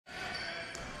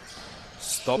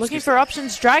Looking for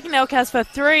options. Dragan Elkaz for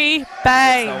 3.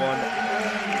 Bang.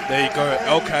 There you go.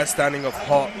 Elkaz standing up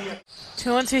hot.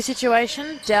 2-on-2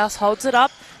 situation. Douse holds it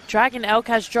up. Dragan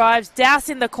Elkaz drives. Douse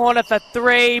in the corner for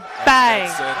 3. Bang.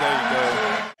 So there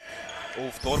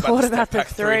you go. Thought about the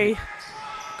 3.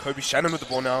 Kobe Shannon with the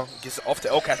ball now. Gives it off to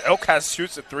Elkaz. Elkaz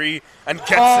shoots a 3 and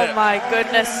gets it. Oh my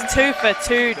goodness. 2 for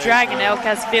 2. Dragan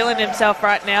Elkaz feeling himself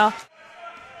right now.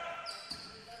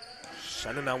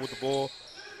 Shannon now with the ball.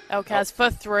 Elkaz for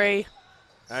 3.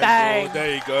 And Bang.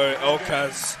 There you go.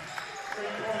 Elkaz.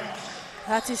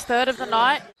 That's his 3rd of the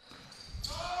night.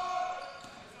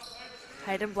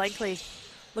 Hayden Blankley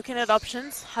looking at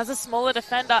options. Has a smaller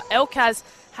defender. Elkaz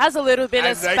has a little bit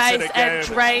of space and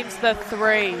drains the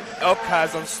 3.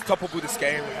 Elkaz unstoppable this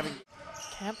game.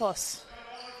 Campos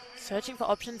searching for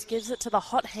options. Gives it to the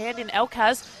hot hand in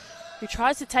Elkaz, who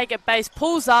tries to take it base.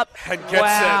 Pulls up. And gets it.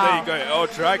 There you go. Oh,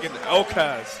 Dragan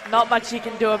Elkaz. Not much you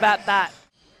can do about that.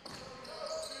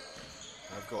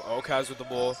 I've got Elkaz with the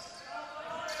ball.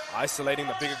 Isolating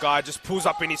the bigger guy, just pulls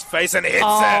up in his face and hits it.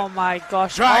 Oh my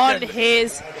gosh, on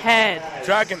his head.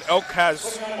 Dragan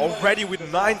Elkaz already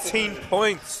with 19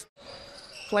 points.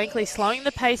 Blankley slowing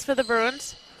the pace for the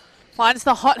Bruins. Finds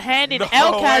the hot hand in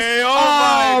Elkaz. Way.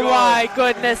 Oh my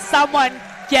goodness, someone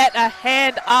get a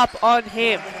hand up on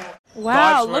him.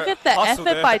 Wow, look at the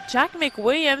effort by Jack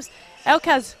McWilliams.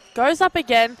 Elkaz goes up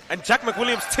again. And Jack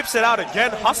McWilliams tips it out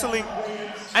again, hustling.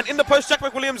 And in the post, Jack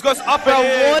McWilliams goes up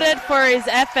and rewarded for his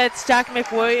efforts, Jack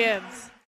McWilliams.